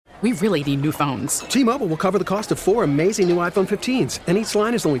we really need new phones. T-Mobile will cover the cost of 4 amazing new iPhone 15s, and each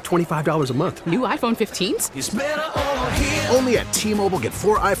line is only $25 a month. New iPhone 15s? It's better over here. Only at T-Mobile, get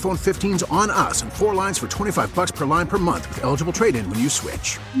 4 iPhone 15s on us and 4 lines for $25 per line per month with eligible trade-in when you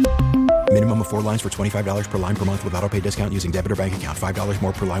switch. Minimum of 4 lines for $25 per line per month with autopay discount using debit or bank account. $5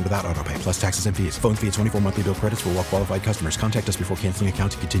 more per line without autopay, plus taxes and fees. Phone fee at 24 monthly bill credits for well-qualified customers. Contact us before canceling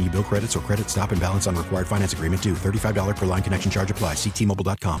account to continue bill credits or credit stop and balance on required finance agreement due. $35 per line connection charge applies. See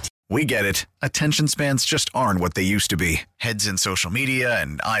T-Mobile.com. We get it. Attention spans just aren't what they used to be. Heads in social media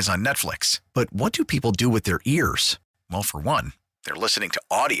and eyes on Netflix. But what do people do with their ears? Well, for one, they're listening to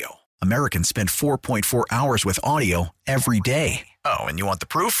audio. Americans spend 4.4 hours with audio every day. Oh, and you want the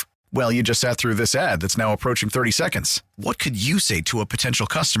proof? Well, you just sat through this ad that's now approaching 30 seconds. What could you say to a potential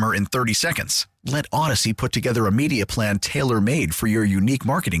customer in 30 seconds? Let Odyssey put together a media plan tailor-made for your unique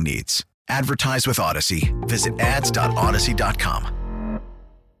marketing needs. Advertise with Odyssey. Visit ads.odyssey.com.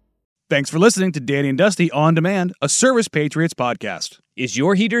 Thanks for listening to Danny and Dusty On Demand, a Service Patriots podcast. Is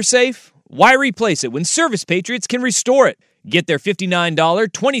your heater safe? Why replace it when Service Patriots can restore it? Get their $59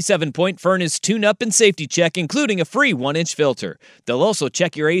 27-point furnace tune-up and safety check, including a free 1-inch filter. They'll also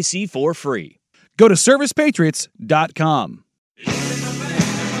check your AC for free. Go to ServicePatriots.com.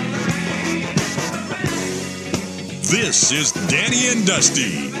 This is Danny and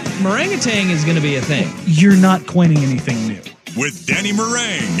Dusty. Meringatang is going to be a thing. You're not coining anything new. With Danny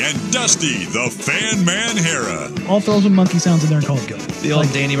Meringue and Dusty, the Fan Man Hera. I'll throw some monkey sounds in there and call it good. The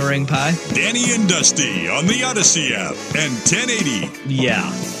old Danny Meringue pie? Danny and Dusty on the Odyssey app and 1080. Yeah,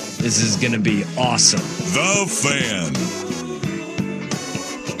 this is going to be awesome. The Fan.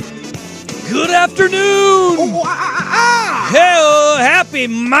 Good afternoon! Hey, happy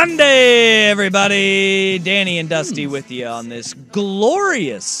Monday, everybody. Danny and Dusty with you on this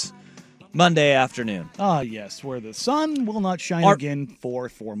glorious Monday afternoon. Ah, yes, where the sun will not shine again for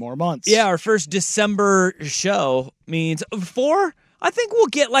 4 more months. Yeah, our first December show means 4. I think we'll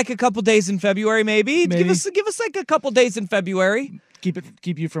get like a couple days in February, maybe. Give us like a couple days in February.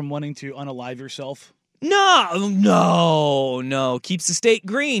 Keep you from wanting to unalive yourself. No. Keeps the state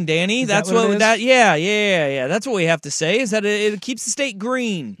green, Danny. That's what that. Yeah. That's what we have to say. Is that it keeps the state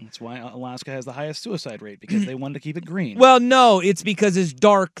green. That's why Alaska has the highest suicide rate, because they wanted to keep it green. Well, no, it's because it's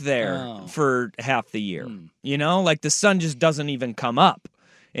dark there for half the year. You know, like the sun just doesn't even come up,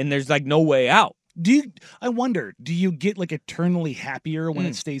 and there's like no way out. I wonder, do you get like eternally happier when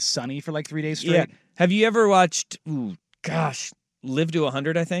it stays sunny for like 3 days straight? Yeah. Have you ever watched? Live to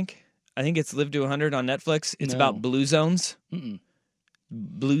 100. I think it's Live to 100 on Netflix. It's about Blue Zones. Mm-mm.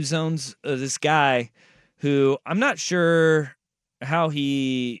 Blue Zones. This guy who I'm not sure how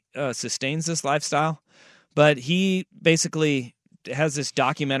he sustains this lifestyle, but he basically has this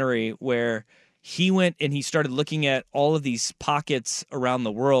documentary where he went and he started looking at all of these pockets around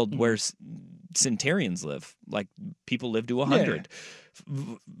the world where centenarians live, like people live to 100.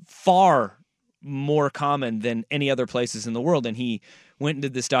 Yeah. Far more common than any other places in the world. And he went and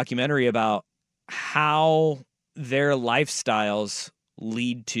did this documentary about how their lifestyles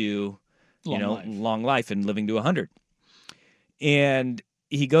lead to, long life and living to 100. And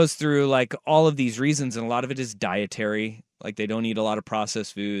he goes through like all of these reasons, and a lot of it is dietary. Like they don't eat a lot of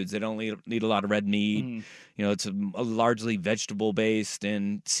processed foods. They don't eat a lot of red meat. It's a largely vegetable-based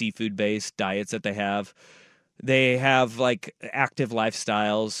and seafood-based diets that they have. They have like active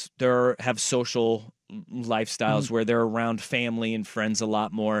lifestyles. They have social lifestyles where they're around family and friends a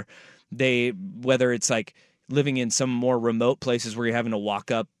lot more. Whether it's like living in some more remote places where you're having to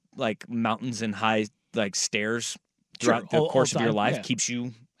walk up like mountains and high like stairs throughout the course of your life, keeps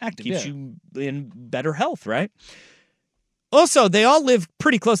you active, you in better health, right? Also, they all live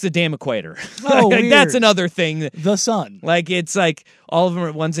pretty close to the damn equator. Oh, like, that's another thing. The sun. Like, it's like all of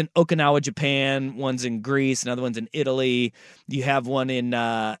them, one's in Okinawa, Japan, one's in Greece, another one's in Italy. You have one in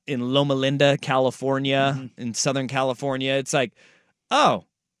Loma Linda, California, in Southern California. It's like, oh,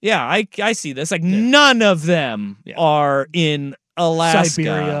 yeah, I see this. Like, none of them are in Alaska.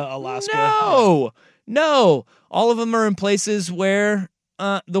 Siberia, Alaska. No. All of them are in places where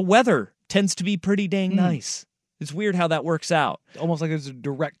the weather tends to be pretty dang nice. It's weird how that works out. Almost like there's a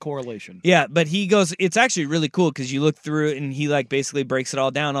direct correlation. Yeah, but he goes, it's actually really cool because you look through it and he like basically breaks it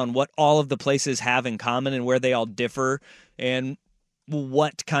all down on what all of the places have in common and where they all differ and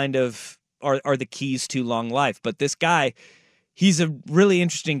what kind of are the keys to long life. But this guy, he's a really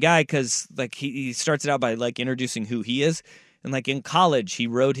interesting guy because like he starts it out by like introducing who he is. And like in college, he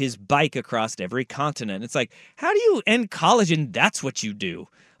rode his bike across every continent. It's like, how do you end college and that's what you do?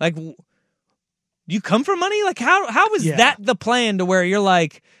 Like, you come from money? Like, how is that the plan to where you're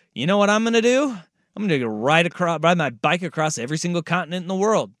like, you know what I'm going to do? I'm going to ride my bike across every single continent in the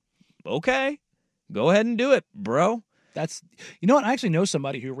world. okay, go ahead and do it, bro. That's, you know what? I actually know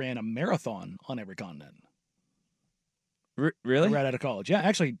somebody who ran a marathon on every continent. Really? Right out of college. Yeah,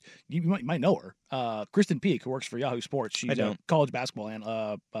 actually, you might know her. Kristen Peak, who works for Yahoo Sports. She's a college basketball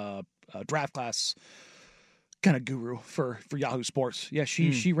and draft class kind of guru for Yahoo Sports. Yeah,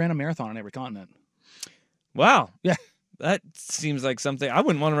 she ran a marathon on every continent. Wow. Yeah. That seems like something. I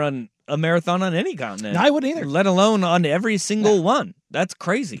wouldn't want to run a marathon on any continent. No, I wouldn't either. Let alone on every single one. That's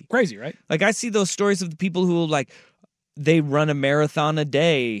crazy. Crazy, right? Like, I see those stories of the people who, like, they run a marathon a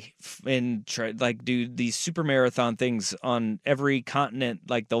day and try, like, do these super marathon things on every continent.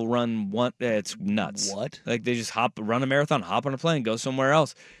 Like, they'll run one. It's nuts. What? Like, they just run a marathon, hop on a plane, go somewhere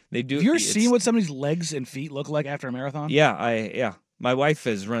else. They do. Have you ever seen what somebody's legs and feet look like after a marathon? Yeah. My wife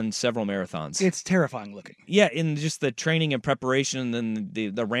has run several marathons. It's terrifying looking. Yeah, in just the training and preparation and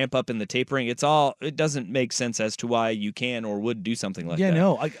the ramp up and the tapering, it doesn't make sense as to why you can or would do something like that. Yeah,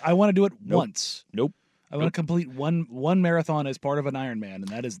 no, I want to do it once. Nope. I want to complete one marathon as part of an Ironman, and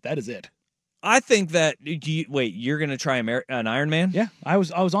that is it. I think that you're going to try an Ironman? Yeah, I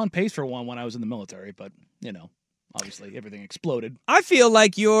was on pace for one when I was in the military, but obviously everything exploded. I feel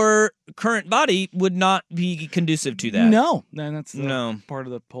like your current body would not be conducive to that. No, and that's part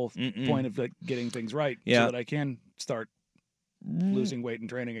of the whole point of getting things right, so that I can start losing weight and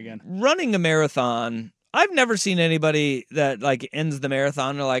training again. Running a marathon, I've never seen anybody that like ends the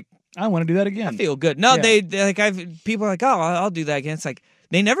marathon and are like, I want to do that again. I feel good. No, they like people are like, oh, I'll do that again. It's like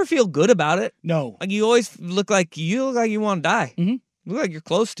they never feel good about it. No, like you always look like you want to die. Mm-hmm. You look like you're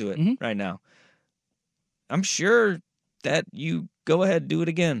close to it right now. I'm sure that you go ahead, do it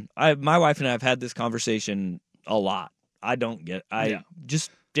again. My wife and I have had this conversation a lot. I don't get.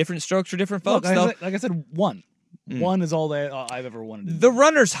 Just different strokes for different folks. Look, like I said, one is all that I've ever wanted to do. The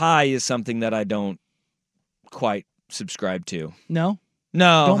runner's high is something that I don't quite subscribe to. No.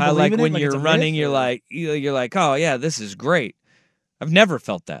 No, I like when you're running, you're like, oh yeah, this is great. I've never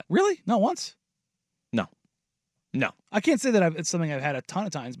felt that. Really? Not once? No. I can't say that it's something I've had a ton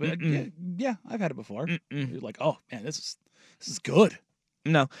of times, but yeah, I've had it before. You're like, oh man, this is good.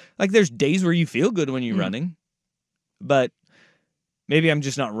 No, like there's days where you feel good when you're running, but maybe I'm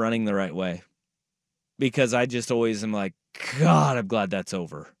just not running the right way because I just always am like, God, I'm glad that's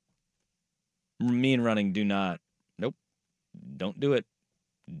over. Me and running do not. Nope. Don't do it.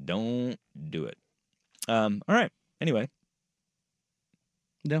 Don't do it. All right. Anyway.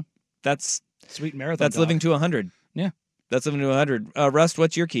 No. That's sweet marathon. That's living to 100. Yeah. That's living to 100. Rust,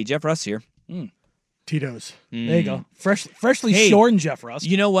 what's your key? Jeff Rust here. Tito's. There you go. Freshly shorn Jeff Rust.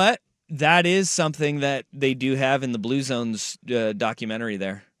 You know what? That is something that they do have in the Blue Zones documentary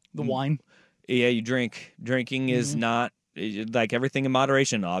there. The wine? Yeah, you drink. Drinking is not, like everything in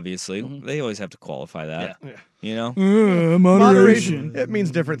moderation, obviously. They always have to qualify that. Yeah. You know? Moderation. It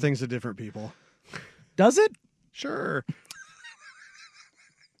means different things to different people. Does it? Sure.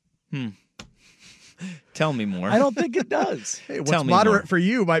 Tell me more. I don't think it does. Hey, what's moderate for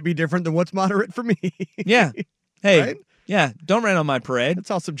you might be different than what's moderate for me. Yeah. Hey. Right? Yeah. Don't rain on my parade. It's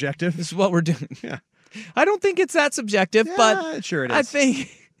all subjective. This is what we're doing. Yeah. I don't think it's that subjective, but sure it is. I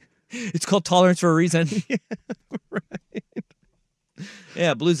think it's called tolerance for a reason. Yeah, right.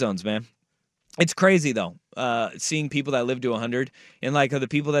 Yeah, Blue Zones, man. It's crazy though. Seeing people that live to 100 and like the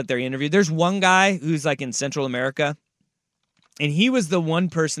people that they're interviewed. There's one guy who's like in Central America. And he was the one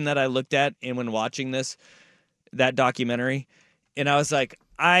person that I looked at and when watching that documentary, and I was like,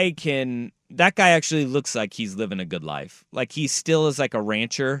 that guy actually looks like he's living a good life. Like he still is like a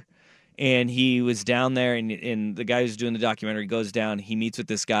rancher, and he was down there, and the guy who's doing the documentary goes down, he meets with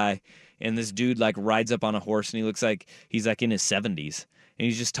this guy, and this dude like rides up on a horse, and he looks like he's like in his 70s, and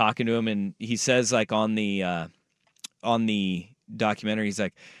he's just talking to him, and he says like on the documentary, he's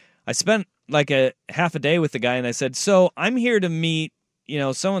like, I spent like a half a day with the guy, and I said, so I'm here to meet,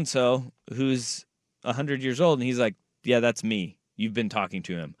 so-and-so who's 100 years old. And he's like, yeah, that's me. You've been talking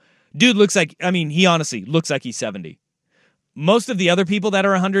to him. Dude looks like, he honestly looks like he's 70. Most of the other people that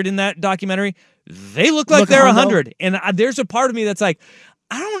are 100 in that documentary, they look like they're 100. And there's a part of me that's like,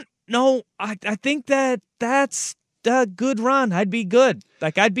 I don't know. I think that's a good run. I'd be good.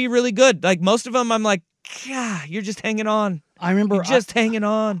 Like, I'd be really good. Like, most of them, I'm like, yeah, you're just hanging on. I remember hanging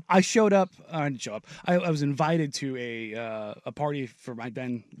on. I showed up. I didn't show up. I was invited to a party for my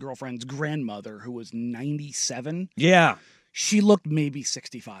then girlfriend's grandmother, who was 97. Yeah, she looked maybe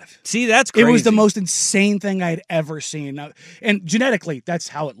 65. See, that's crazy. It was the most insane thing I had ever seen. And genetically, that's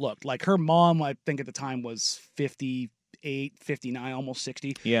how it looked. Like her mom, I think at the time was 58, 59, almost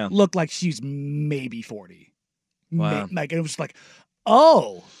 60. Yeah, looked like she's maybe 40. Wow. Like it was like,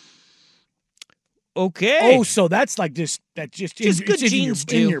 oh. Okay. Oh, so that's like just good it's genes, in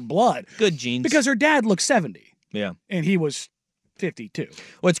too. your blood. Good genes. Because her dad looked 70. Yeah. And he was 52.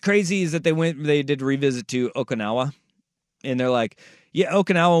 What's crazy is that they did a revisit to Okinawa, and they're like, yeah,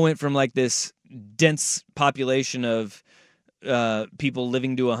 Okinawa went from like this dense population of people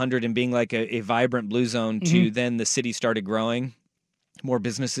living to 100 and being like a vibrant blue zone to then the city started growing. More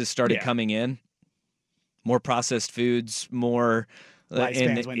businesses started coming in. More processed foods, more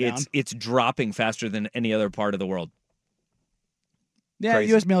and it's dropping faster than any other part of the world. Yeah,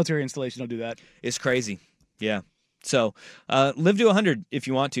 Crazy. U.S. military installations don't do that. It's crazy. Yeah. So live to 100 if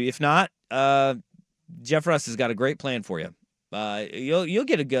you want to. If not, Jeff Russ has got a great plan for you. You'll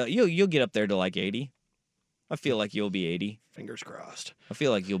get up there to like 80. I feel like you'll be 80. Fingers crossed. I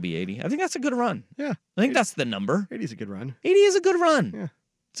feel like you'll be 80. I think that's a good run. Yeah. I think that's the number. 80 is a good run. 80 is a good run. Yeah.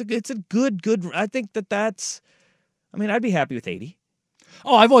 It's a good. I think that's. I mean, I'd be happy with 80.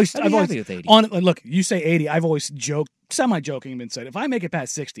 Oh, I've always happy with 80. Look, you say 80. I've always semi-joking, been said if I make it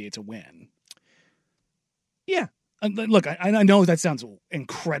past 60, it's a win. Yeah. Look, I know that sounds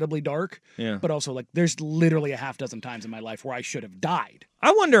incredibly dark. Yeah. But also, like, there's literally a half dozen times in my life where I should have died.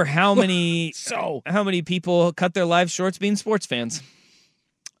 I wonder how many how many people cut their lives short being sports fans.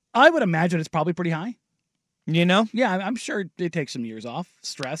 I would imagine it's probably pretty high. You know? Yeah, I'm sure it takes some years off.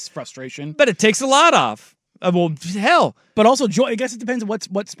 Stress, frustration. But it takes a lot off. Well, hell. But also joy. I guess it depends on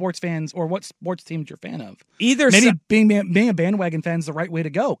what sports fans or what sports teams you're a fan of. Either maybe being a bandwagon fan is the right way to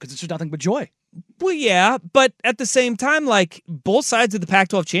go because it's just nothing but joy. Well, yeah, but at the same time, like both sides of the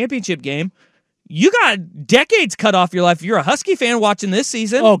Pac-12 championship game, you got decades cut off your life. If you're a Husky fan watching this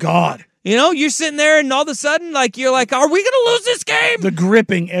season. Oh, God. You know, you're sitting there and all of a sudden, like, you're like, are we going to lose this game? The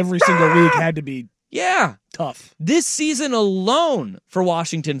gripping every single week had to be tough. This season alone for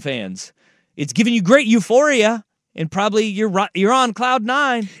Washington fans, it's giving you great euphoria, and probably you're on cloud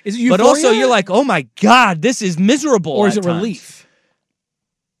nine. Is it euphoria? But also you're like, oh my God, this is miserable. Or is it times. relief?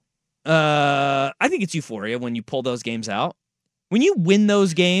 I think it's euphoria when you pull those games out. When you win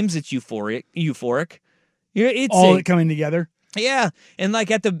those games, it's euphoric. It's all coming together. Yeah, and like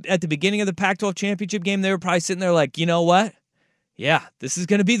at the beginning of the Pac-12 championship game, they were probably sitting there like, you know what? Yeah, this is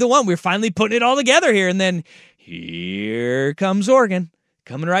going to be the one. We're finally putting it all together here, and then here comes Oregon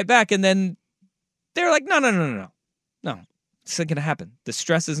coming right back, and then they're like, no, it's not going to happen. The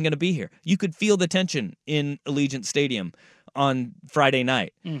stress isn't going to be here. You could feel the tension in Allegiant Stadium on Friday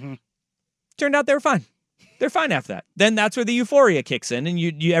night. Mm-hmm. Turned out they were fine. They're fine after that. Then that's where the euphoria kicks in, and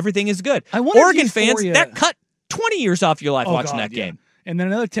you everything is good. Oregon fans, that cut 20 years off your life watching that game. And then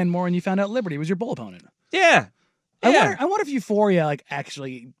another 10 more, and you found out Liberty was your bowl opponent. Yeah. I wonder if euphoria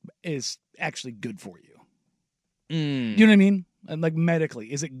is actually good for you. You know what I mean? And like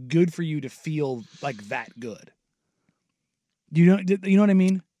medically, is it good for you to feel like that good? You know what I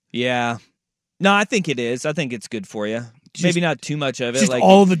mean? Yeah. No, I think it is. I think it's good for you. Maybe not too much of it. Just like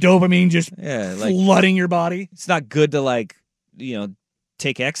all the dopamine flooding your body. It's not good to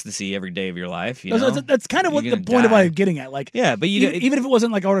take ecstasy every day of your life. You know? That's kind of what the point of what I'm getting at. Like, yeah, but even if it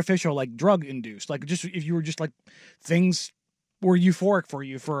wasn't like artificial, like drug induced, like just if you were just like things were euphoric for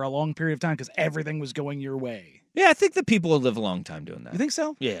you for a long period of time because everything was going your way. Yeah, I think that people will live a long time doing that. You think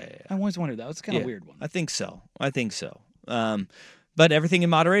so? Yeah. I always wondered that. It's kind of a weird one. I think so. But everything in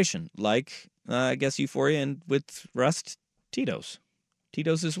moderation, like I guess euphoria and with rust, Tito's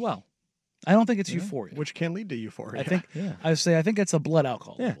as well. I don't think it's euphoria, which can lead to euphoria. I think. Yeah. I think it's a blood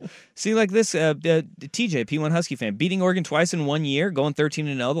alcohol. Yeah. See, like this, TJ, P1 Husky fan, beating Oregon twice in 1 year, going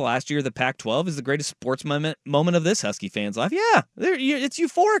 13-0 the last year of the Pac-12 is the greatest sports moment of this Husky fan's life. Yeah, it's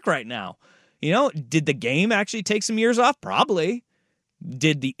euphoric right now. You know, did the game actually take some years off? Probably.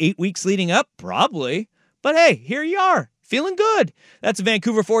 Did the 8 weeks leading up? Probably. But hey, here you are. Feeling good. That's a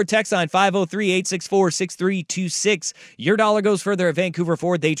Vancouver Ford text line 503-864-6326. Your dollar goes further at Vancouver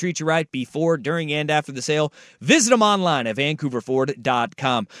Ford. They treat you right before, during, and after the sale. Visit them online at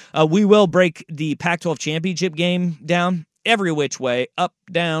vancouverford.com. We will break the Pac-12 championship game down every which way, up,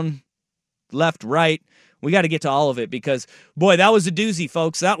 down, left, right. We got to get to all of it because, boy, that was a doozy,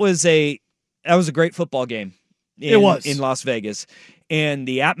 folks. That was a great football game. It was in Las Vegas, and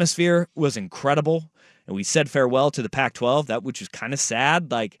the atmosphere was incredible. And we said farewell to the Pac-12, which was kind of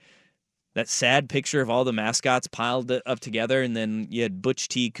sad, like that sad picture of all the mascots piled up together, and then you had Butch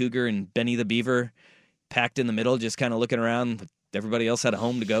T. Cougar and Benny the Beaver packed in the middle, just kind of looking around. Everybody else had a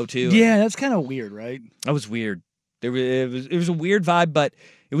home to go to. Yeah, that's kind of weird, right? That was weird. It was a weird vibe, but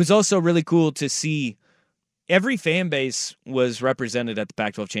it was also really cool to see every fan base was represented at the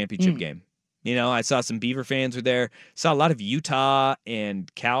Pac-12 championship game. You know, I saw some Beaver fans were there. Saw a lot of Utah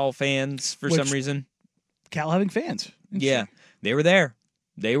and Cal fans for some reason. Cal having fans. Yeah, they were there.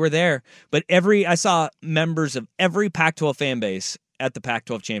 They were there. But I saw members of every Pac-12 fan base at the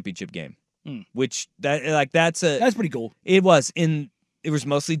Pac-12 championship game, which that's pretty cool. It was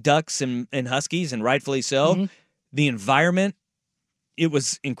mostly Ducks and Huskies, and rightfully so. Mm-hmm. The environment, it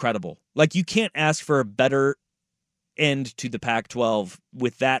was incredible. Like, you can't ask for a better end to the Pac-12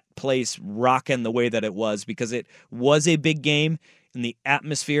 with that place rocking the way that it was, because it was a big game, and the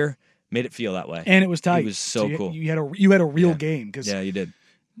atmosphere made it feel that way. And it was tight. It was so cool. You had a real game, because you did.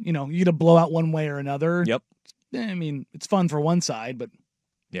 You get a blowout one way or another. Yep. I mean, it's fun for one side, but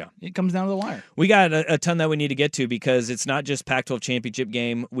it comes down to the wire. We got a ton that we need to get to, because it's not just Pac-12 championship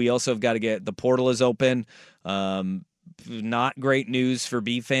game. We also have got to get the portal is open. Not great news for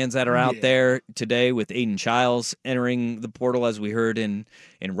Beef fans that are out there today, with Aiden Childs entering the portal, as we heard in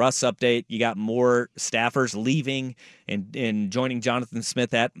Russ' update. You got more staffers leaving and joining Jonathan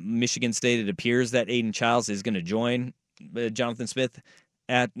Smith at Michigan State. It appears that Aiden Childs is going to join Jonathan Smith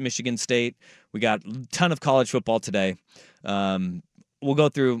at Michigan State. We got a ton of college football today. We'll go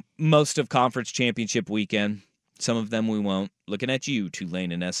through most of conference championship weekend. Some of them we won't. Looking at you,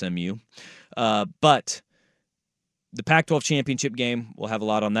 Tulane and SMU. But the Pac-12 championship game, we'll have a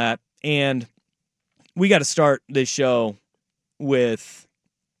lot on that. And we got to start this show with,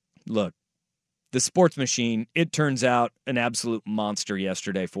 look, the sports machine, it turns out an absolute monster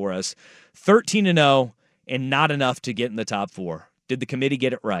yesterday for us. 13-0 and not enough to get in the top 4. Did the committee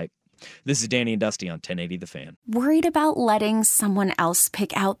get it right? This is Danny and Dusty on 1080 The Fan. Worried about letting someone else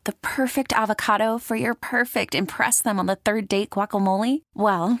pick out the perfect avocado for your perfect impress them on the third date guacamole?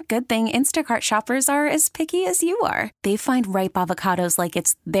 Well, good thing Instacart shoppers are as picky as you are. They find ripe avocados like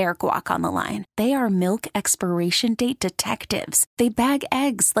it's their guac on the line. They are milk expiration date detectives. They bag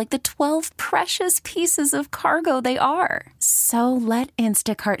eggs like the 12 precious pieces of cargo they are. So let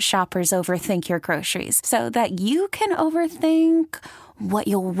Instacart shoppers overthink your groceries so that you can overthink what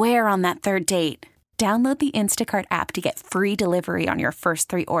you'll wear on that third date. Download the Instacart app to get free delivery on your first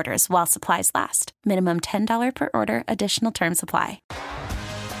 3 orders while supplies last. Minimum $10 per order. Additional terms apply.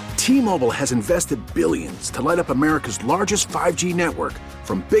 T-Mobile has invested billions to light up America's largest 5G network,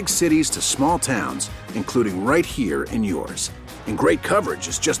 from big cities to small towns, including right here in yours. And great coverage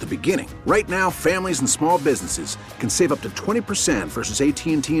is just the beginning. Right now, families and small businesses can save up to 20% versus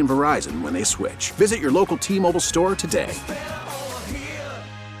AT&T and Verizon when they switch. Visit your local T-Mobile store today.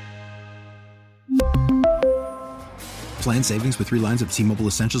 Plan savings with 3 lines of T-Mobile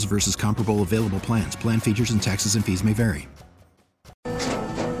Essentials versus comparable available plans. Plan features and taxes and fees may vary.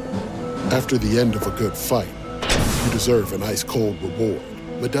 After the end of a good fight, you deserve an ice-cold reward.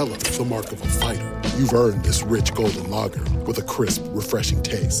 Modelo is the mark of a fighter. You've earned this rich golden lager with a crisp, refreshing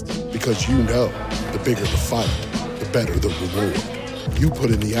taste. Because you know, the bigger the fight, the better the reward. You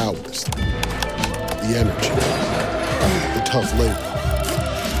put in the hours, the energy, the tough labor.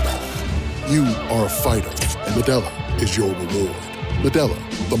 You are a fighter, and Modelo is your reward.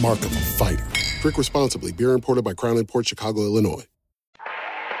 Modelo, the mark of a fighter. Drink responsibly. Beer imported by Crown Imports, Chicago, Illinois.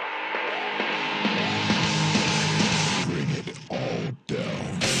 Bring it all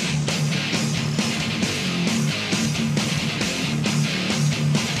down.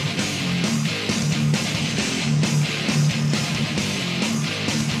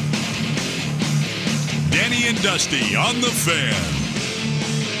 Danny and Dusty on the Fan.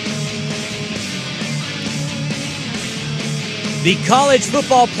 The college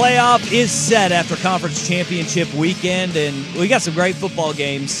football playoff is set after conference championship weekend, and we got some great football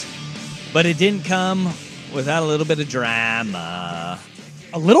games, but it didn't come without a little bit of drama.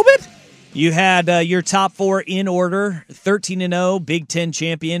 A little bit? You had your top 4 in order. 13-0, Big Ten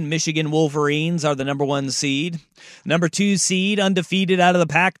champion Michigan Wolverines are the number 1 seed. Number 2 seed, undefeated out of the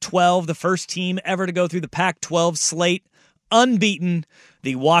Pac-12, the first team ever to go through the Pac-12 slate, unbeaten,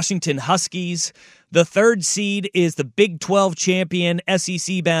 the Washington Huskies. The 3rd seed is the Big 12 champion,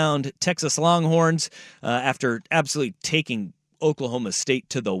 SEC-bound Texas Longhorns, after absolutely taking Oklahoma State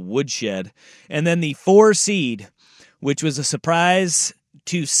to the woodshed. And then the 4 seed, which was a surprise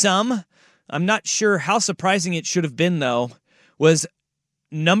to some, I'm not sure how surprising it should have been, though, was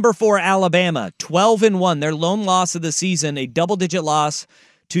number 4 Alabama, 12-1, their lone loss of the season, a double-digit loss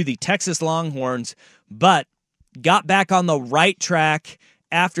to the Texas Longhorns, but got back on the right track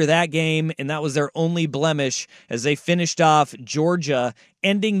after that game, and that was their only blemish as they finished off Georgia,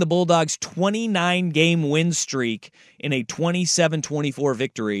 ending the Bulldogs' 29-game win streak in a 27-24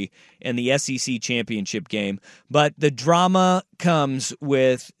 victory in the SEC championship game. But the drama comes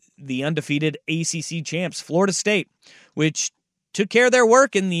with the undefeated ACC champs, Florida State, which took care of their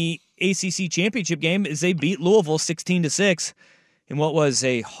work in the ACC championship game as they beat Louisville 16-6 in what was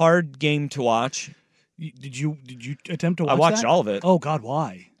a hard game to watch. Did you attempt to watch I watched that? all of it. Oh, God,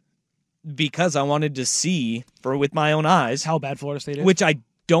 why? Because I wanted to see with my own eyes how bad Florida State is. Which I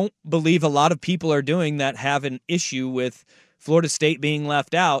don't believe a lot of people are doing that have an issue with Florida State being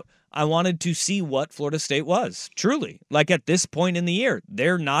left out. I wanted to see what Florida State was, truly. Like at this point in the year,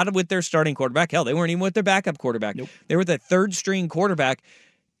 they're not with their starting quarterback. Hell, they weren't even with their backup quarterback. Nope. They were the third-string quarterback,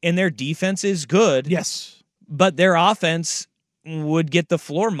 and their defense is good. Yes. But their offense would get the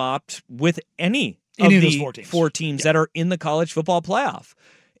floor mopped with any of those the four teams that are in the college football playoff.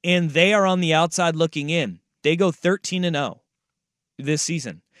 And they are on the outside looking in. They go 13-0 this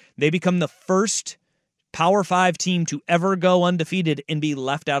season. They become the first Power 5 team to ever go undefeated and be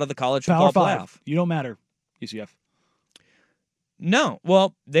left out of the college football playoff. You don't matter, UCF. No.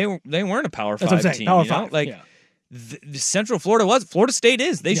 Well, they weren't a Power 5 That's what I'm saying. team. Power you know? 5. Like, the Central Florida was. Florida State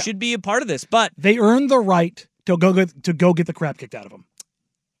is. They should be a part of this. But they earned the right to go get the crap kicked out of them.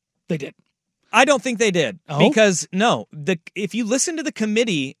 They did. I don't think they did. Oh? Because, no, if you listen to the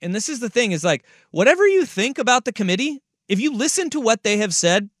committee, and this is the thing, is like, whatever you think about the committee, if you listen to what they have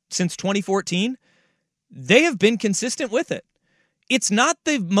said since 2014, they have been consistent with it. It's not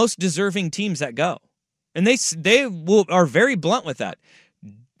the most deserving teams that go. And they are very blunt with that.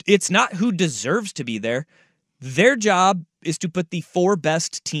 It's not who deserves to be there. Their job is to put the 4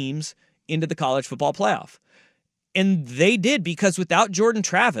 best teams into the college football playoff. And they did, because without Jordan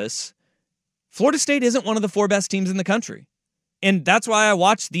Travis, Florida State isn't one of the 4 best teams in the country. And that's why I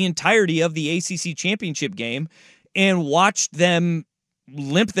watched the entirety of the ACC championship game and watched them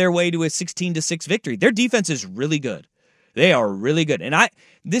limp their way to a 16-6 victory. Their defense is really good. They are really good. And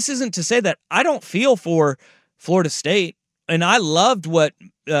this isn't to say that I don't feel for Florida State. And I loved what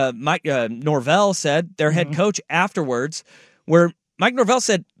Mike Norvell said, their head coach, afterwards, where Mike Norvell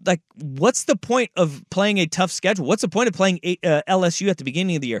said, like, what's the point of playing a tough schedule? What's the point of playing LSU at the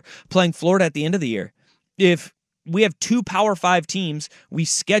beginning of the year, playing Florida at the end of the year? If we have 2 Power 5 teams, we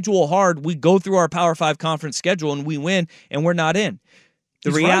schedule hard, we go through our Power 5 conference schedule, and we win, and we're not in.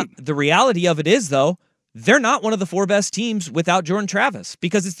 The reality of it is, though, they're not one of the 4 best teams without Jordan Travis,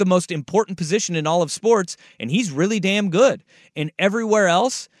 because it's the most important position in all of sports, and he's really damn good. And everywhere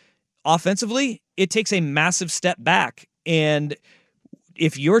else, offensively, it takes a massive step back. And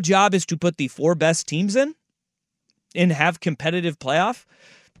if your job is to put the 4 best teams in and have competitive playoff,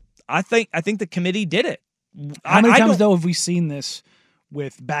 I think the committee did it. How many times, though, have we seen this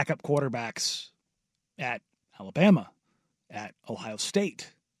with backup quarterbacks at Alabama, at Ohio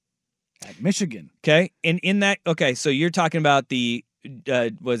State, at Michigan? Okay, and in that, so you're talking about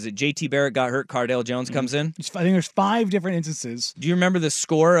was it JT Barrett got hurt, Cardale Jones comes in? I think there's 5 different instances. Do you remember the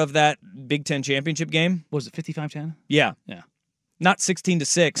score of that Big Ten championship game? Was it 55-10? Yeah. Yeah. Not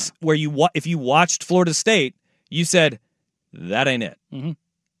 16-6, where if you watched Florida State, you said, that ain't it. Mm-hmm.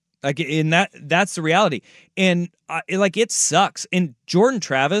 Like, that's the reality. And it sucks. And Jordan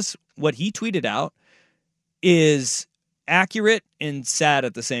Travis, what he tweeted out is accurate and sad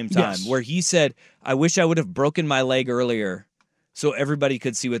at the same time, where he said, I wish I would have broken my leg earlier so everybody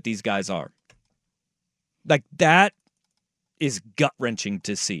could see what these guys are. Like, that is gut-wrenching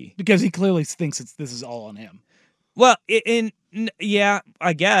to see. Because he clearly thinks this is all on him. Well, yeah,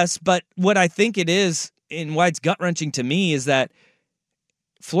 I guess. But what I think it is, and why it's gut-wrenching to me, is that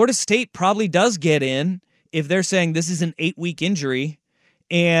Florida State probably does get in if they're saying this is an 8-week injury,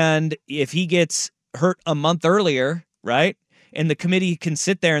 and if he gets hurt a month earlier, right? And the committee can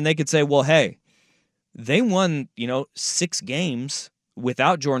sit there and they could say, well, hey, they won, 6 games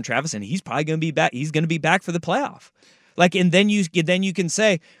without Jordan Travis, and he's probably going to be back. He's going to be back for the playoff. Like, and then you can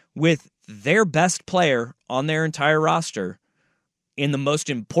say, with their best player on their entire roster in the most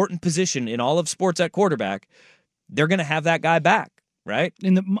important position in all of sports at quarterback, they're going to have that guy back. Right.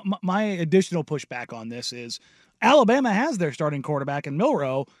 And my additional pushback on this is Alabama has their starting quarterback in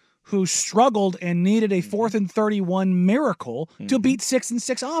Milroe, who struggled and needed a 4th and 31 miracle to beat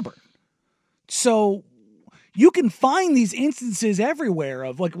 6-6 Auburn. So you can find these instances everywhere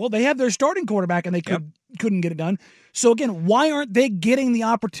of like, well, they have their starting quarterback and they couldn't get it done. So again, why aren't they getting the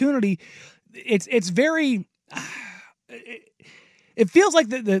opportunity? It's very. It feels like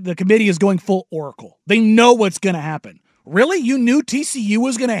the committee is going full Oracle. They know what's going to happen. Really? You knew TCU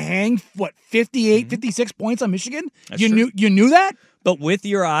was going to hang, 58, 56 points on Michigan? You knew that? But with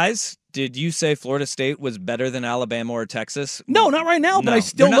your eyes, did you say Florida State was better than Alabama or Texas? No, not right now, but I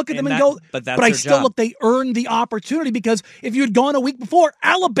still look at them and go, but I still look, they earned the opportunity, because if you had gone a week before,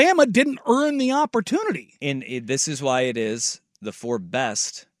 Alabama didn't earn the opportunity. And this is why it is the 4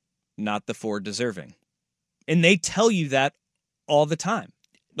 best, not the 4 deserving. And they tell you that all the time.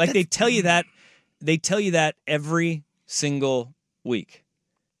 Like, they tell you that every single week.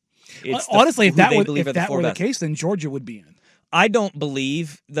 Honestly, if that were the case, then Georgia would be in. I don't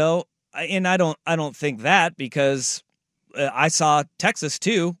believe, though, and I don't think that, because I saw Texas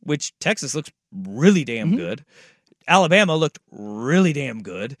too, which Texas looks really damn good. Alabama looked really damn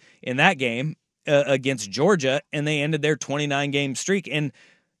good in that game against Georgia, and they ended their 29-game streak. And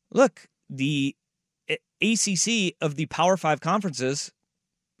look, the ACC of the Power 5 conferences,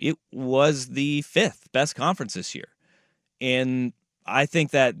 it was the 5th best conference this year. And I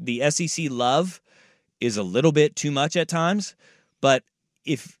think that the SEC love is a little bit too much at times, but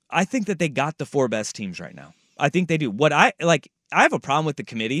I think that they got the 4 best teams right now. I think they do. I have a problem with the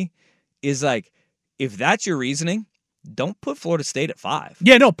committee is, like, if that's your reasoning, don't put Florida State at 5.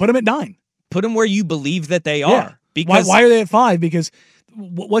 Yeah, no, put them at 9. Put them where you believe that they are. Yeah. Because why are they at 5? Because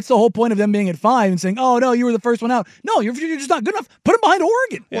what's the whole point of them being at 5 and saying, "Oh no, you were the first one out"? No, you're just not good enough. Put them behind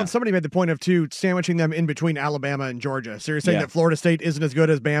Oregon. Well, and somebody made the point of sandwiching them in between Alabama and Georgia. So you're saying that Florida State isn't as good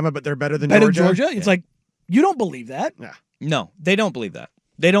as Bama, but they're better than Georgia. It's like, you don't believe that. Yeah. No, they don't believe that.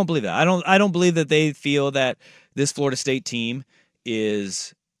 They don't believe that. I don't believe that they feel that this Florida State team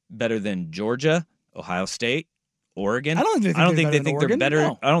is better than Georgia, Ohio State, Oregon. I don't think they think they're better.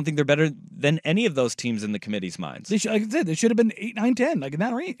 No. I don't think they're better than any of those teams in the committee's minds. Like I said, they should have been 8, 9, 10, like in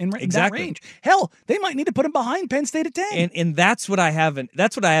that range. Exactly. That range. Hell, they might need to put them behind Penn State at 10. And that's what I have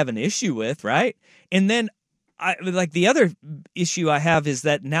an issue with, right? And then the other issue I have is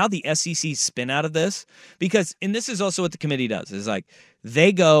that now the SEC spin out of this, because, and this is also what the committee does, is like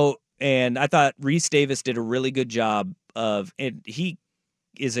they go, and I thought Reese Davis did a really good job of, and he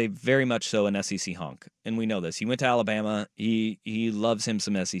is a very much so an SEC honk, and we know this. He went to Alabama. He loves him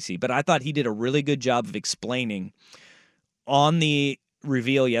some SEC, but I thought he did a really good job of explaining on the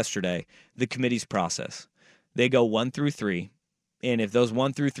reveal yesterday the committee's process. They go 1 through 3, and if those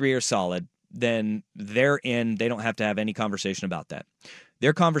 1 through 3 are solid, then they're in. They don't have to have any conversation about that.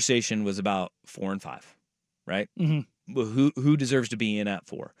 Their conversation was about 4 and 5, right? Mm-hmm. Who deserves to be in at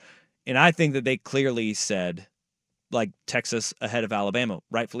 4? And I think that they clearly said, like, Texas ahead of Alabama,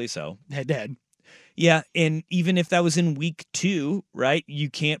 rightfully so. Head-to-head. Yeah, and even if that was in week 2, right, you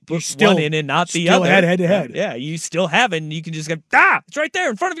can't put one in and not the other. Still had head-to-head. Yeah, you still have it, and you can just go, it's right there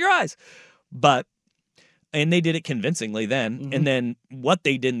in front of your eyes. And they did it convincingly then. Mm-hmm. And then what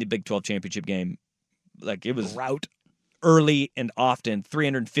they did in the Big 12 championship game, like, it was route early and often,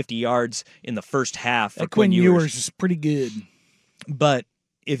 350 yards in the first half. That Quinn Ewers is pretty good. But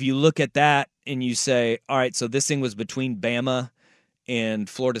if you look at that and you say, all right, so this thing was between Bama and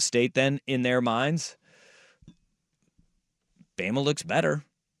Florida State then in their minds, Bama looks better.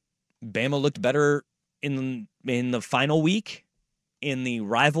 Bama looked better in the final week, in the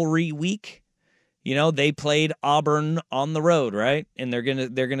rivalry week. You know, they played Auburn on the road, right? And they're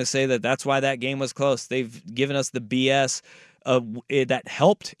gonna say that that's why that game was close. They've given us the BS that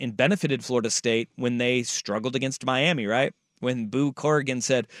helped and benefited Florida State when they struggled against Miami, right? When Boo Corrigan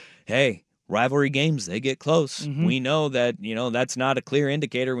said, "Hey, rivalry games, they get close." Mm-hmm. We know that, that's not a clear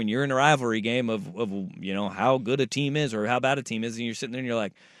indicator when you're in a rivalry game of how good a team is or how bad a team is, and you're sitting there and you're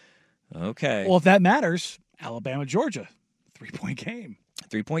like, okay. Well, if that matters, Alabama, Georgia, 3-point game.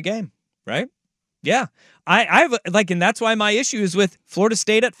 3-point game, right? Yeah, I have and that's why my issue is with Florida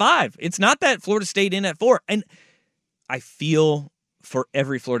State at 5. It's not that Florida State in at 4, and I feel for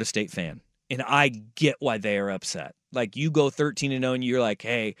every Florida State fan, and I get why they are upset. Like, you go 13-0, and you're like,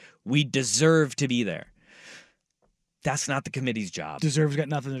 hey, we deserve to be there. That's not the committee's job. Deserve's got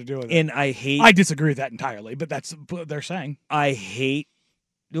nothing to do with it. And I disagree with that entirely, but that's what they're saying.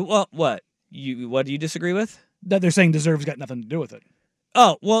 Well, what do you disagree with? That they're saying deserve's got nothing to do with it.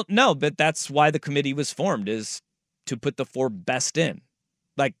 Oh, well, no, but that's why the committee was formed, is to put the 4 best in.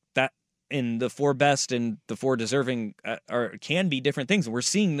 Like that, in the 4 best and the 4 deserving can be different things. We're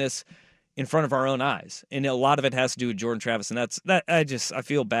seeing this in front of our own eyes. And a lot of it has to do with Jordan Travis. And I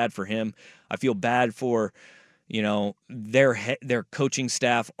feel bad for him. I feel bad for, their coaching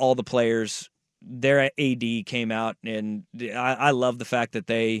staff, all the players. Their AD came out, and I love the fact that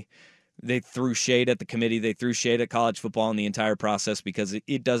they threw shade at the committee. They threw shade at college football in the entire process, because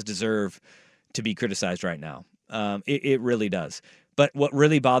it does deserve to be criticized right now. It really does. But what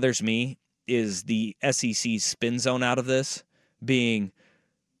really bothers me is the SEC spin zone out of this being,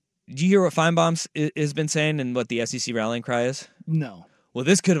 do you hear what Feinbaum has been saying and what the SEC rallying cry is? No. Well,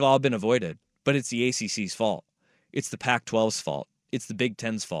 this could have all been avoided, but it's the ACC's fault. It's the Pac-12's fault. It's the Big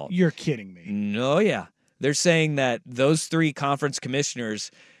Ten's fault. You're kidding me. No, yeah. They're saying that those 3 conference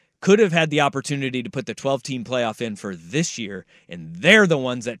commissioners could have had the opportunity to put the 12-team playoff in for this year, and they're the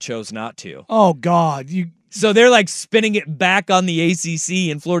ones that chose not to. Oh, God. So they're like spinning it back on the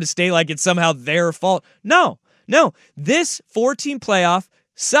ACC and Florida State like it's somehow their fault. No. This 4-team playoff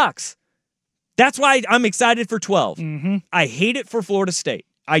Sucks. That's why I'm excited for 12. Mm-hmm. I hate it for Florida State.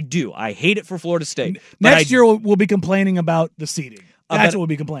 I do. I hate it for Florida State. Next year, we'll be complaining about the seeding. That's what we'll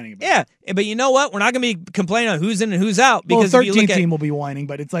be complaining about. Yeah, but you know what? We're not going to be complaining on who's in and who's out. Because well, 13th team will be whining,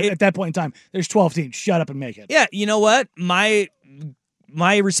 but it's like at that point in time, there's 12 teams. Shut up and make it. Yeah, you know what? My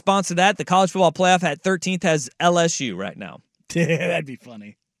response to that, the college football playoff at 13th has LSU right now. That'd be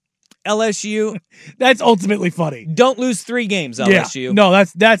funny. LSU. That's ultimately funny. Don't lose 3 games, LSU. Yeah. No,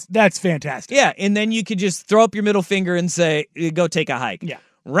 that's fantastic. Yeah, and then you could just throw up your middle finger and say, go take a hike. Yeah.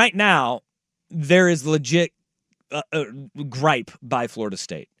 Right now, there is legit gripe by Florida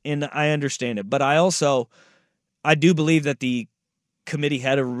State, and I understand it. But I do believe that the committee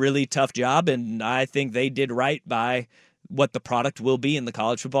had a really tough job, and I think they did right by what the product will be in the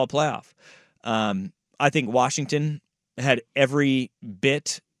college football playoff. I think Washington had every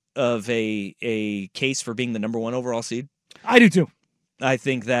bit of a case for being the number 1 overall seed. I do too. I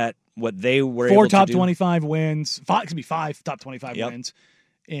think that what they were 4 able to top do, 25 wins. 5 could be 5 top 25 Yep. wins,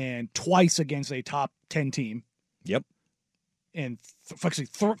 and twice against a top 10 team. Yep. And I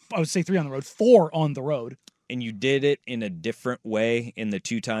would say 3 on the road, 4 on the road. And you did it in a different way in the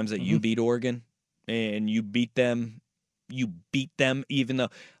 2 times that you beat Oregon, and you beat them. You beat them, even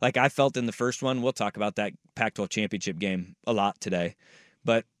though, like I felt in the first one. We'll talk about that Pac-12 championship game a lot today,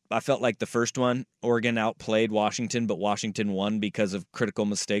 but I felt like the first one, Oregon outplayed Washington, but Washington won because of critical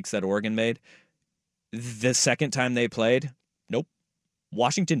mistakes that Oregon made. The second time they played, nope.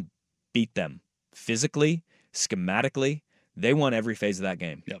 Washington beat them physically, schematically. They won every phase of that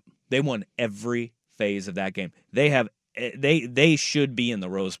game. Yep. They won every phase of that game. They should be in the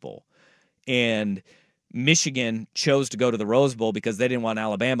Rose Bowl. And Michigan chose to go to the Rose Bowl because they didn't want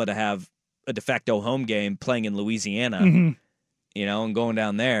Alabama to have a de facto home game playing in Louisiana. Mm-hmm. And going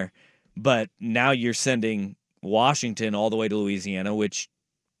down there. But now you're sending Washington all the way to Louisiana, which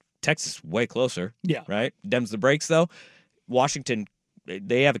Texas is way closer. Yeah. Right? Dems the breaks, though. Washington,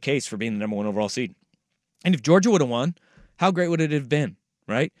 they have a case for being the number 1 overall seed. And if Georgia would have won, how great would it have been,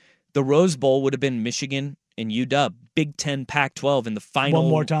 right? The Rose Bowl would have been Michigan and UW, Big Ten, Pac-12 in the final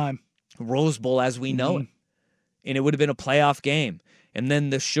one more time Rose Bowl as we know it. And it would have been a playoff game. And then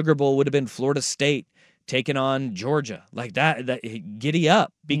the Sugar Bowl would have been Florida State taking on Georgia. Like that giddy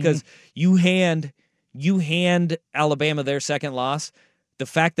up, because you hand Alabama their second loss. The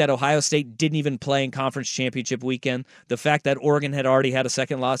fact that Ohio State didn't even play in conference championship weekend, the fact that Oregon had already had a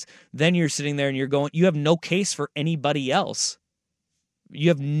second loss, then you're sitting there and you have no case for anybody else. You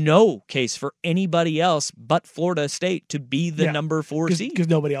have no case for anybody else but Florida State to be the number 4 seed. Because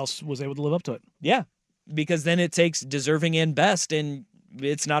nobody else was able to live up to it. Yeah, because then it takes deserving and best, and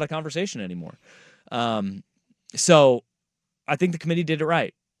it's not a conversation anymore. So I think the committee did it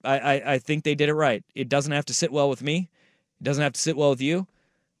right. I think they did it right. It doesn't have to sit well with me. It doesn't have to sit well with you.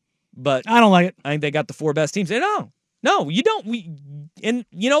 But I don't like it. I think they got the 4 best teams. No, you don't. And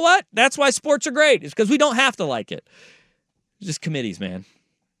you know what? That's why sports are great. It's because we don't have to like it. It's just committees, man.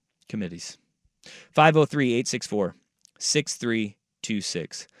 Committees.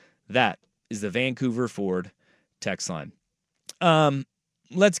 503-864-6326. That is the Vancouver Ford text line.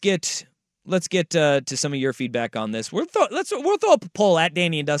 Let's get to some of your feedback on this. We'll throw up a poll at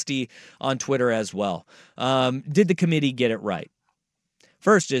Danny and Dusty on Twitter as well. Did the committee get it right?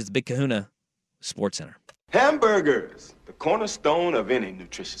 First is the Big Kahuna Sports Center. Hamburgers, the cornerstone of any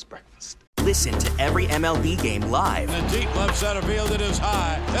nutritious breakfast. Listen to every MLB game live. In the deep left center field, it is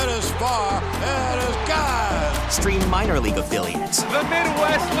high, it is far, it is gone. Stream minor league affiliates. The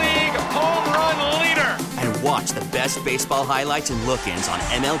Midwest League home run leader. And watch the best baseball highlights and look-ins on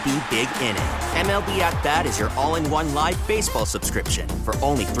MLB Big Inning. MLB At Bat is your all-in-one live baseball subscription for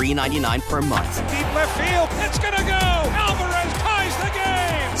only $3.99 per month. Deep left field, it's gonna go. Alvarez ties the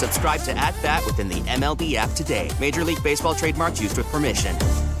game. Subscribe to At Bat within the MLB app today. Major League Baseball trademarks used with permission.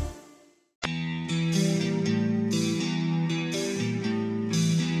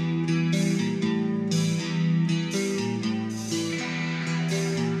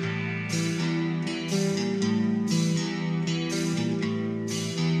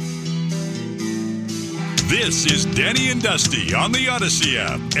 This is Danny and Dusty on the Odyssey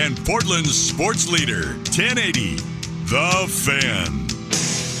app and Portland's sports leader, 1080, The Fan.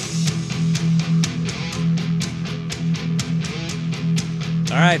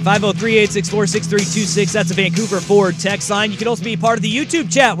 All right, 503-864-6326. That's a Vancouver Ford text line. You can also be part of the YouTube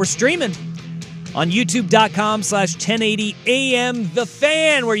chat. We're streaming on youtube.com/1080am The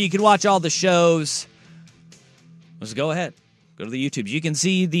Fan, where you can watch all the shows. Let's go ahead. Go to the YouTube. You can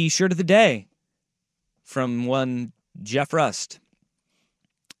see the shirt of the day from one Jeff Rust,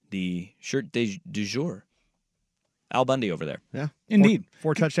 the shirt du jour. Al Bundy over there. Yeah, indeed.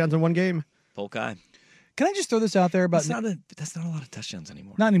 Four touchdowns in one game. Polk Eye. Can I just throw this out there about that's not a lot of touchdowns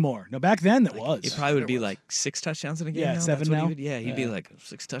anymore. Not anymore. No, back then it was. It probably would be like 6 touchdowns in a game. Yeah, now. 7 That's what now. He'd be like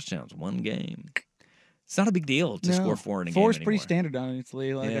 6 touchdowns, 1 game. It's not a big deal to score 4 in a game. 4 is pretty anymore. standard,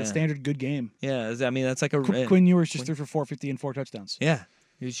 honestly. Like a standard good game. Yeah, I mean that's like a Quinn Ewers just threw for 450 and 4 touchdowns. Yeah,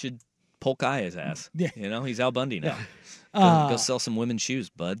 you should Polk Eye his ass. Yeah, he's Al Bundy now. Go sell some women's shoes,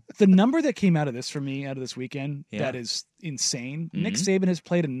 bud. The number that came out of this for me out of this weekend Yeah. that is insane. Mm-hmm. Nick Saban has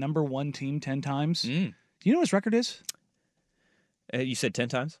played a number 1 team 10 times. Do you know what his record is? You said 10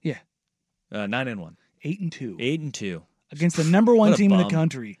 times? Yeah. 9-1. 8-2. 8-2 against the number 1 What a team in the bum.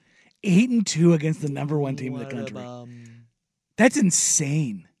 country. 8-2 against the number 1 team in the country. That's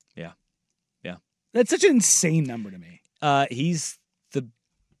insane. Yeah. That's such an insane number to me. He's the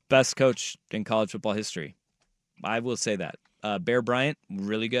best coach in college football history. I will say that. Bear Bryant,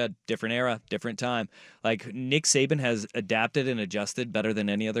 really good. Different era, different time. Like Nick Saban has adapted and adjusted better than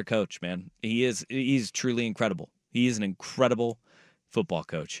any other coach, man. He's truly incredible. He is an incredible football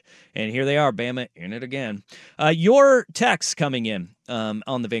coach. And here they are, Bama in it again. Your text coming in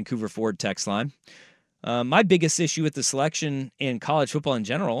on the Vancouver Ford text line. My biggest issue with the selection in college football in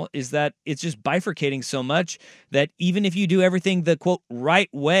general is that it's just bifurcating so much that even if you do everything the, quote, right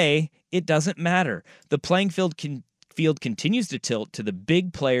way, it doesn't matter. The playing field continues to tilt to the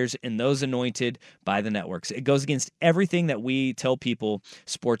big players and those anointed by the networks. It goes against everything that we tell people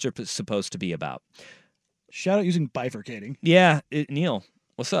sports are supposed to be about. Shout out using bifurcating. Yeah, Neil,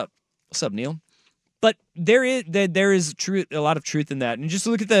 what's up? What's up, Neil? But there is truth, a lot of truth in that. And just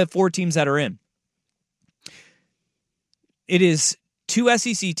look at the 4 teams that are in. It is 2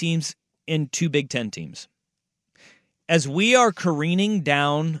 SEC teams and 2 Big Ten teams. As we are careening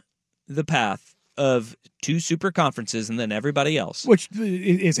down the path of 2 super conferences and then everybody else, which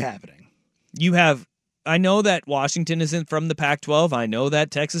is happening. You have, I know that Washington isn't from the Pac-12. I know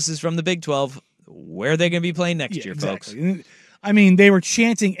that Texas is from the Big 12. Where are they going to be playing next year, folks? I mean, they were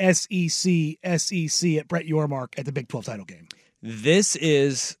chanting SEC at Brett Yormark at the Big 12 title game. This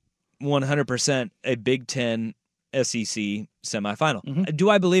is 100% a Big Ten SEC semifinal. Mm-hmm. Do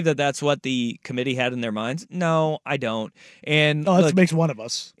I believe that that's what the committee had in their minds? No, I don't. And that makes one of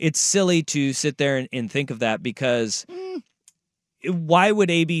us. It's silly to sit there and think of that because why would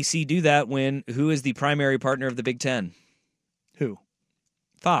ABC do that when who is the primary partner of the Big Ten? Who?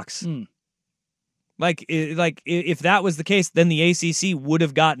 Fox. Like if that was the case, then the ACC would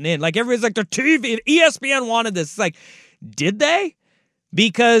have gotten in. Like everybody's like, the TV, ESPN wanted this. It's like, did they?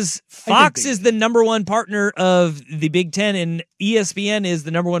 Because Fox is the number 1 partner of the Big Ten and ESPN is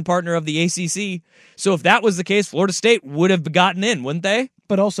the number 1 partner of the ACC. So if that was the case, Florida State would have gotten in, wouldn't they?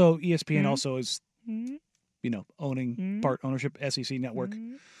 But also ESPN also is, owning part ownership SEC network.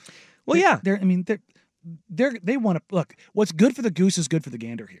 Well, they want to look. What's good for the goose is good for the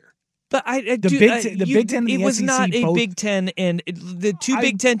gander here. But the Big Ten and the it was SEC not a both, Big Ten, and the 2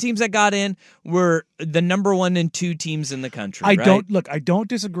 Big Ten teams that got in were the number 1 and 2 teams in the country. I don't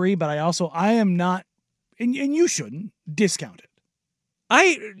disagree, but I am not, and you shouldn't discount it.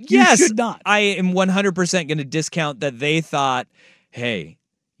 You should not. I am 100% going to discount that they thought, hey,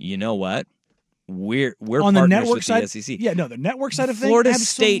 you know what? We're on the network with side. The SEC. Yeah, no, the network side of things. Florida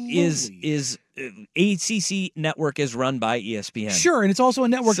absolutely. State is ACC network is run by ESPN. Sure, and it's also a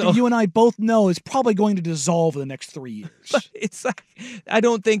network that you and I both know is probably going to dissolve in the next 3 years. But it's like, I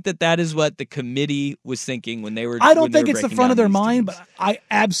don't think that is what the committee was thinking when they were. I don't think it's the front of their mind, but I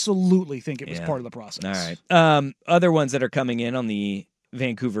absolutely think it was part of the process. All right. Other ones that are coming in on the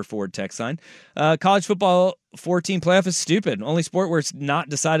Vancouver Ford text line. College football 14 playoff is stupid. Only sport where it's not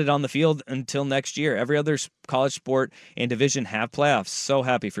decided on the field until next year. Every other college sport and division have playoffs. So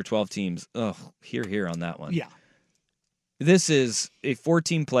happy for 12 teams. Ugh, here on that one. Yeah. This is a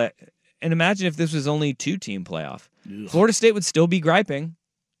 14 play. And imagine if this was only 2-team playoff. Ugh. Florida State would still be griping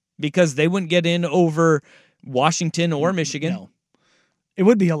because they wouldn't get in over Washington or Michigan. No. It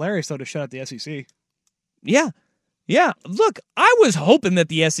would be hilarious, though, to shut out the SEC. Yeah. Yeah, look, I was hoping that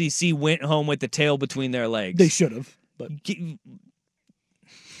the SEC went home with the tail between their legs. They should have, but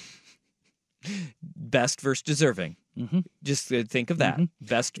best versus deserving. Mm-hmm. Just think of that. Mm-hmm.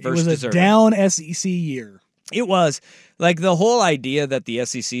 Best versus deserving. It was a down SEC year. It was. Like the whole idea that the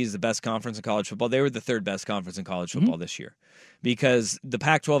SEC is the best conference in college football, they were the 3rd best conference in college football this year. Because the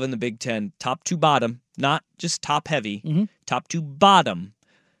Pac-12 and the Big Ten, top to bottom, not just top heavy, top to bottom,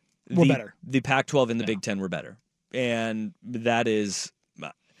 were better. The Pac-12 and the Big Ten were better. And that is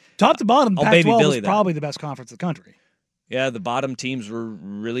top to bottom. Pac-12 was probably the best conference in the country. Yeah, the bottom teams were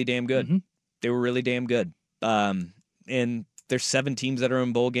really damn good. Mm-hmm. They were really damn good. And there's 7 teams that are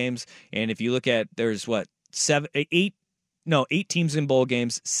in bowl games. And if you look at, there's 8 teams in bowl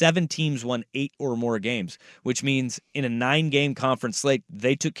games, 7 teams won 8 or more games, which means in a 9-game conference slate,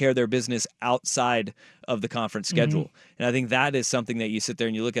 they took care of their business outside of the conference schedule. And I think that is something that you sit there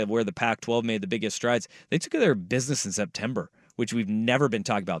and you look at where the Pac-12 made the biggest strides. They took care of their business in September, which we've never been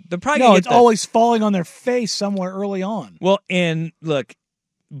talking about. It's always falling on their face somewhere early on. Well, and look,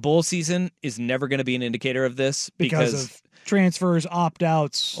 bowl season is never going to be an indicator of this because of transfers,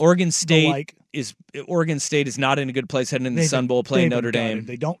 opt-outs. Oregon State is not in a good place heading into the Sun Bowl playing Notre Dame.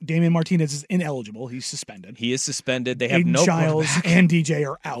 Damian Martinez is ineligible. He's suspended. He is suspended. They have Aiden no Childs quarterback. and DJ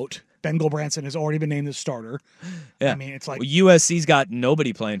are out. Ben Gulbranson has already been named the starter. Yeah. I mean, it's like USC's got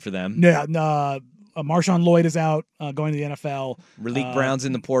nobody playing for them. Yeah, Marshawn Lloyd is out, going to the NFL. Raleek Brown's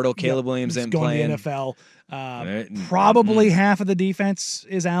in the portal. Caleb Williams ain't playing. Going to the NFL. Probably half of the defense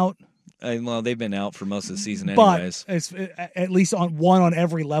is out. Well, they've been out for most of the season anyways. But it's, at least one on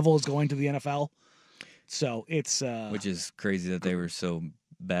every level is going to the NFL. So it's... which is crazy that they were so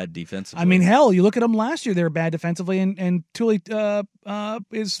bad defensively. I mean, hell, you look at them last year, they were bad defensively, and Thule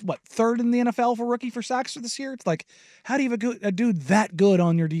is, third in the NFL for rookie for sacks for this year? It's like, how do you have a dude that good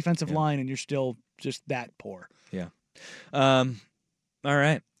on your defensive line and you're still just that poor? Yeah. All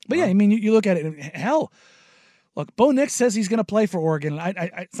right. But yeah, I mean, you look at it, and hell... Look, Bo Nix says he's going to play for Oregon.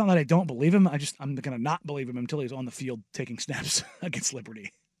 It's not that I don't believe him. I'm going to not believe him until he's on the field taking snaps against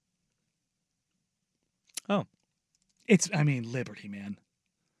Liberty. Oh. Liberty, man.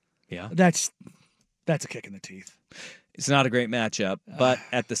 Yeah. That's a kick in the teeth. It's not a great matchup, but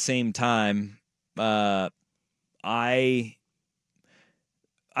at the same time,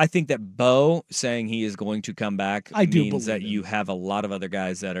 I think that Bo saying he is going to come back means that you have a lot of other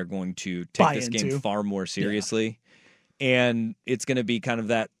guys that are going to take this game far more seriously. Yeah. And it's going to be kind of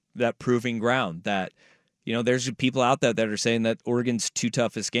that proving ground that, there's people out there that are saying that Oregon's 2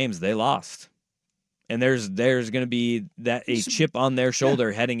 toughest games, they lost. And there's going to be a chip on their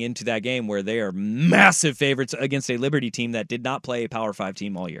shoulder heading into that game where they are massive favorites against a Liberty team that did not play a Power 5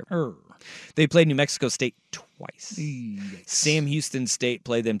 team all year. They played New Mexico State twice. Yikes. Sam Houston State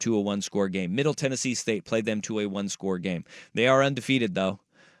played them to a 1-score game. Middle Tennessee State played them to a 1-score game. They are undefeated, though.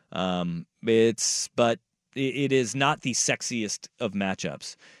 But it is not the sexiest of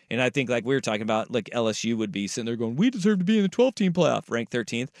matchups. And I think, like we were talking about, like LSU would be sitting there going, we deserve to be in the 12-team playoff, ranked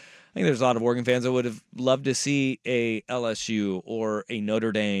 13th. I think there's a lot of Oregon fans that would have loved to see a LSU or a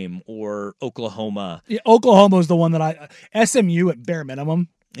Notre Dame or Oklahoma. Yeah, Oklahoma is the one that SMU at bare minimum.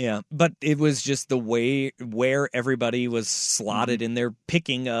 Yeah, but it was just the way where everybody was slotted in their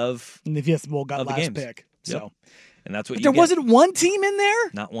picking of and the Fiesta Bowl got last games. pick. So, yep. And that's what but there wasn't one team in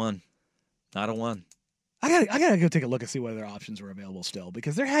there. Not one, not a one. I gotta go take a look and see whether their options were available still,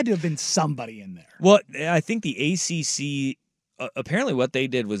 because there had to have been somebody in there. Well, I think the ACC. Apparently what they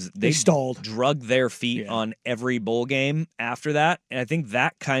did was they stalled, drug their feet on every bowl game after that. And I think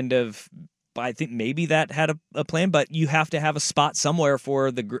I think maybe that had a plan, but you have to have a spot somewhere for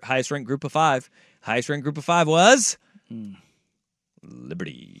the highest ranked group of 5. Highest ranked group of 5 was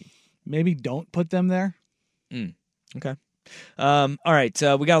Liberty. Maybe don't put them there. Okay. All right.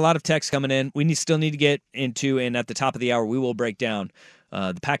 We got a lot of texts coming in. We still need to get into, and at the top of the hour, we will break down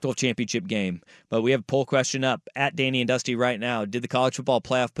the Pac-12 championship game. But we have a poll question up at Danny and Dusty right now. Did the college football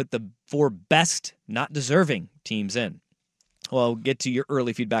playoff put the 4 best, not deserving teams in? Well, we'll get to your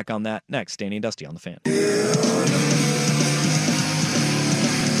early feedback on that next. Danny and Dusty on the Fan.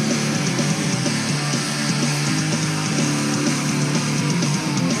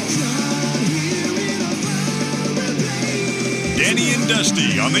 Danny and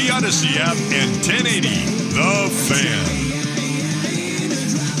Dusty on the Odyssey app and 1080 The Fan.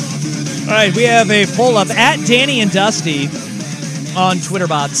 All right, we have a poll up at Danny and Dusty on Twitter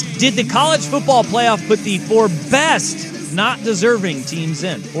bots. Did the college football playoff put the 4 best, not deserving teams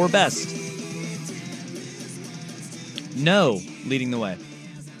in? 4 best. No, leading the way.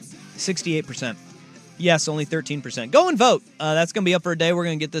 68%. Yes, only 13%. Go and vote. That's going to be up for a day. We're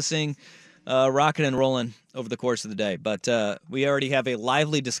going to get this thing rocking and rolling over the course of the day. But we already have a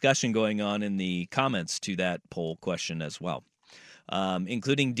lively discussion going on in the comments to that poll question as well.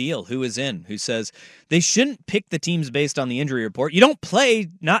 Including Deal, who says they shouldn't pick the teams based on the injury report. You don't play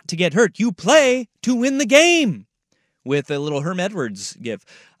not to get hurt. You play to win the game. With a little Herm Edwards gif.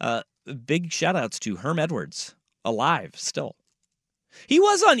 Big shout-outs to Herm Edwards. Alive still. He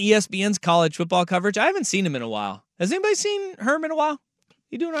was on ESPN's college football coverage. I haven't seen him in a while. Has anybody seen Herm in a while?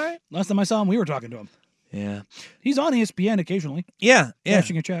 You doing all right? Last time I saw him, we were talking to him. Yeah. He's on ESPN occasionally. Yeah.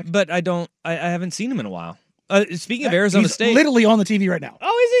 Cashing a check. But I haven't seen him in a while. Speaking of Arizona He's State. literally on the TV right now.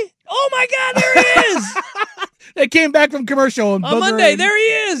 Oh, is he? Oh, my God, there he is. They came back from commercial. On Monday, there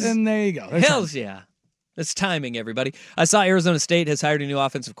he is. And there you go. Hells yeah. It's timing, everybody. I saw Arizona State has hired a new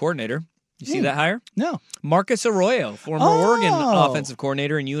offensive coordinator. You see that hire? No. Marcus Arroyo, former Oregon offensive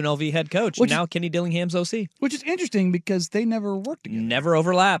coordinator and UNLV head coach. Now Kenny Dillingham's OC. Which is interesting because they never worked together. Never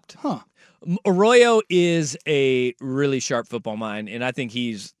overlapped. Huh. Arroyo is a really sharp football mind, and I think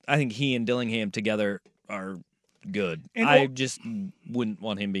he and Dillingham together are good. And I just wouldn't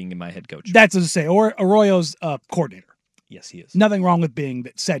want him being my head coach. That's what I say. Arroyo's coordinator. Yes, he is. Nothing wrong with being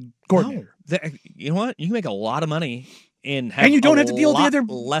that said coordinator. No. You know what? You can make a lot of money and you don't have to deal with the other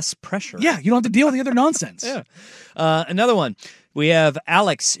less pressure. Yeah, you don't have to deal with the other nonsense. Yeah. Another one. We have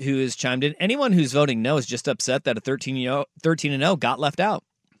Alex who has chimed in. Anyone who's voting no is just upset that a 13-0 got left out.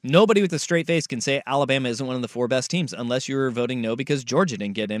 Nobody with a straight face can say Alabama isn't one of the 4 best teams unless you were voting no because Georgia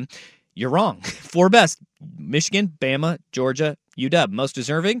didn't get in. You're wrong. 4 best: Michigan, Bama, Georgia, UW. Most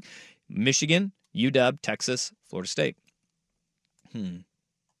deserving: Michigan, UW, Texas, Florida State.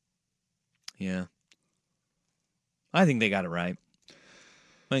 Yeah. I think they got it right.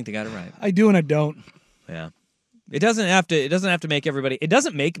 I do and I don't. Yeah. It doesn't have to make everybody. It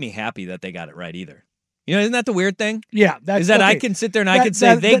doesn't make me happy that they got it right either. You know, isn't that the weird thing? Yeah, I can sit there and I can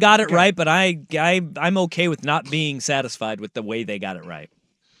say they got it right, but I'm okay with not being satisfied with the way they got it right.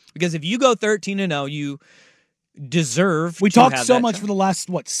 Because if you go 13-0, you deserve. We talked so much for the last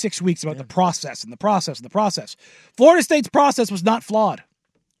 6 weeks about the process and the process and the process. Florida State's process was not flawed.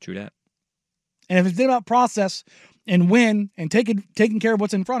 True that. And if it's been about process and win and taking care of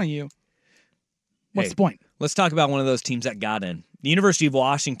what's in front of you, what's the point? Let's talk about one of those teams that got in. The University of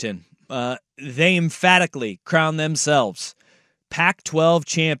Washington. They emphatically crowned themselves Pac-12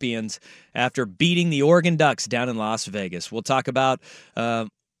 champions after beating the Oregon Ducks down in Las Vegas. We'll talk about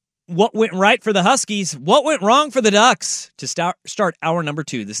what went right for the Huskies, what went wrong for the Ducks to start hour number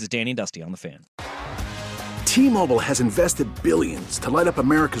 2. This is Danny and Dusty on The Fan. T-Mobile has invested billions to light up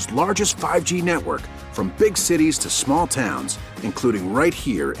America's largest 5G network, from big cities to small towns, including right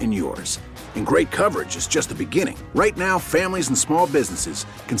here in yours. And great coverage is just the beginning. Right now, families and small businesses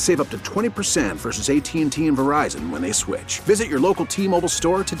can save up to 20% versus AT&T and Verizon when they switch. Visit your local T-Mobile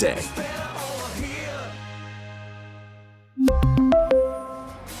store today.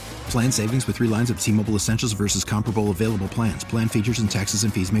 Plan savings with 3 lines of T-Mobile Essentials versus comparable available plans. Plan features and taxes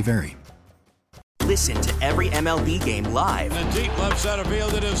and fees may vary. Listen to every MLB game live. In the deep left center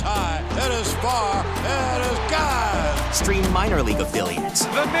field, it is high, it is far, it is gone. Stream minor league affiliates.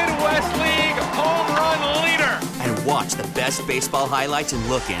 The Midwest League home run leader. And watch the best baseball highlights and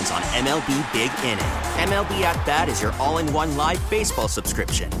look-ins on MLB Big Inning. MLB At Bat is your all-in-one live baseball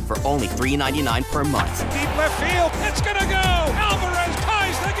subscription for only $3.99 per month. Deep left field, it's gonna go. Alvarez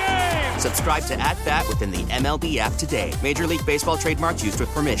ties the game. Subscribe to At Bat within the MLB app today. Major League Baseball trademarks used with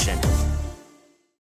permission.